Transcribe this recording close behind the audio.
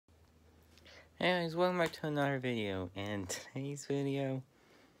Hey guys, welcome back to another video, and today's video,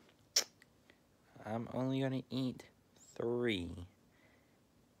 I'm only gonna eat 3.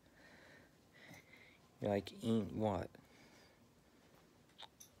 You're like, eat what?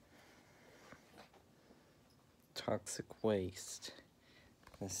 Toxic waste.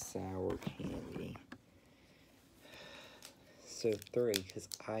 The sour candy. So 3, because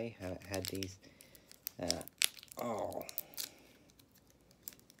I haven't had these at all.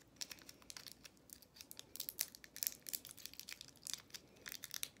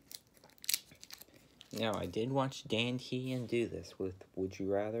 Now, I did watch Dan Keegan do this with Would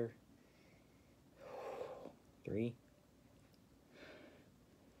You Rather? 3,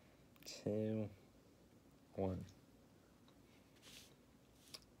 2, 1.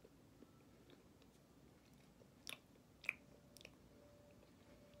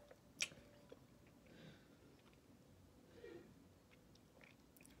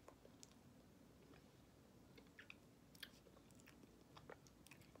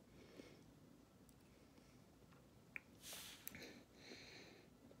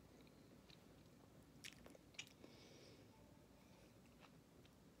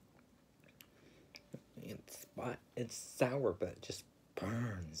 It's sour, but it just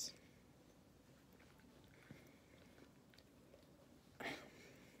burns.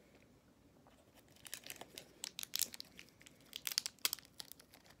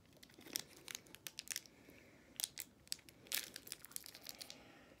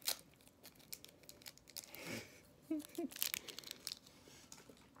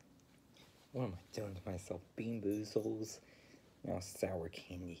 What am I doing to myself? Bean Boozles. Now sour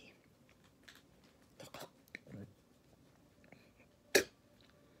candy.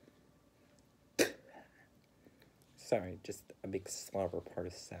 Sorry, just a big slobber part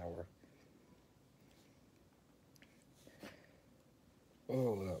of sour.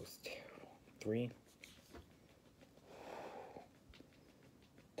 Oh, that was terrible. 3,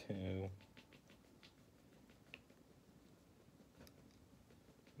 2.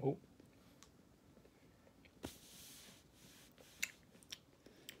 Oh.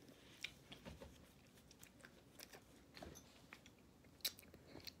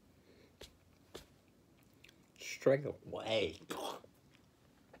 Straight away.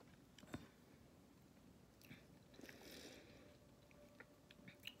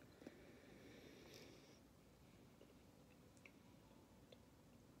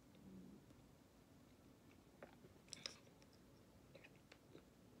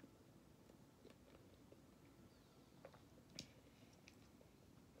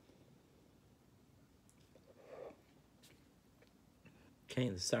 Okay,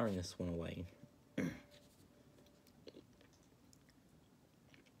 the sourness went away.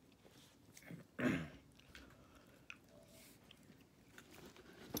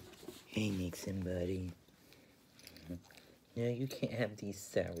 Hey, Nixon, buddy. No, you can't have these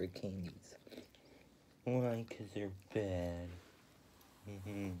sour candies. Why? Because they're bad.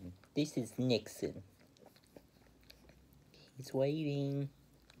 This is Nixon. He's waiting.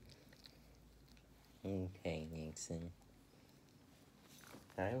 Okay, Nixon.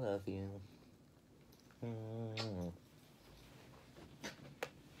 I love you.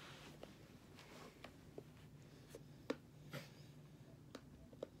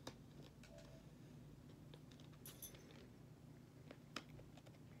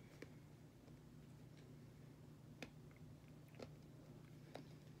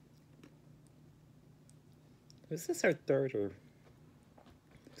 Was this our third or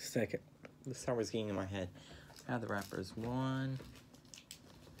second? The sour's getting in my head. Now the wrappers. 1.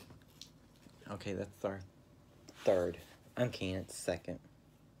 Okay, that's our third. I'm kidding, it's second.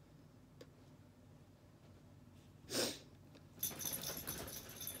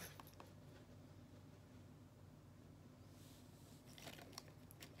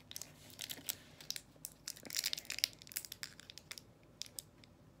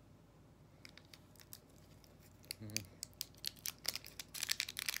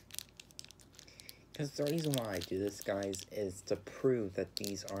 Because the reason why I do this, guys, is to prove that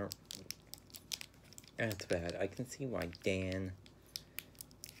these aren't as bad. I can see why Dan,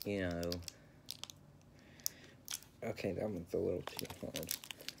 you know... Okay, that one's a little too hard.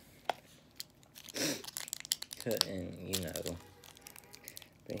 Couldn't, you know...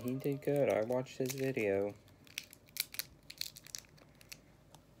 But he did good. I watched his video.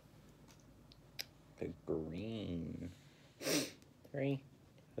 The green. 3,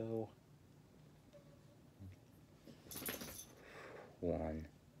 2, 1.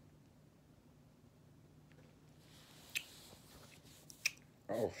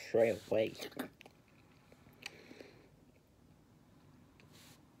 Oh, straight away.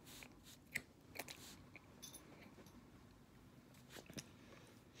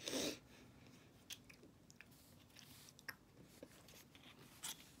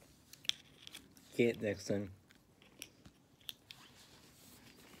 it, Nixon.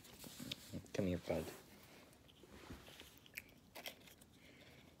 Come here, bud.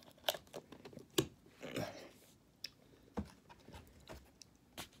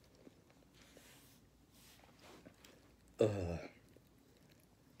 Ugh.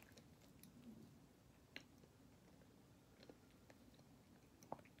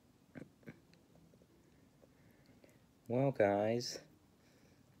 Well, guys,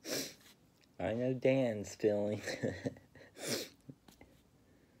 I know Dan's feeling.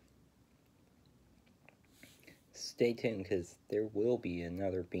 Stay tuned, because there will be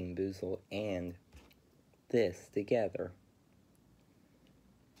another Bean Boozled and this together.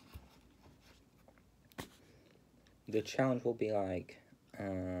 The challenge will be like,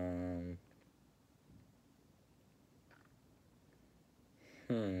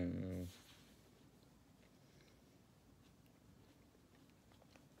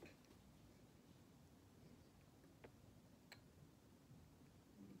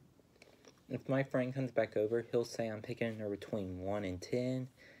 If my friend comes back over, he'll say I'm picking a number between 1 and 10.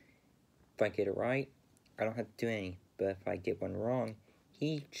 If I get it right, I don't have to do any. But if I get one wrong,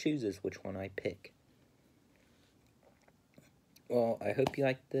 he chooses which one I pick. Well, I hope you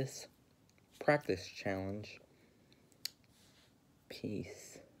like this practice challenge. Peace.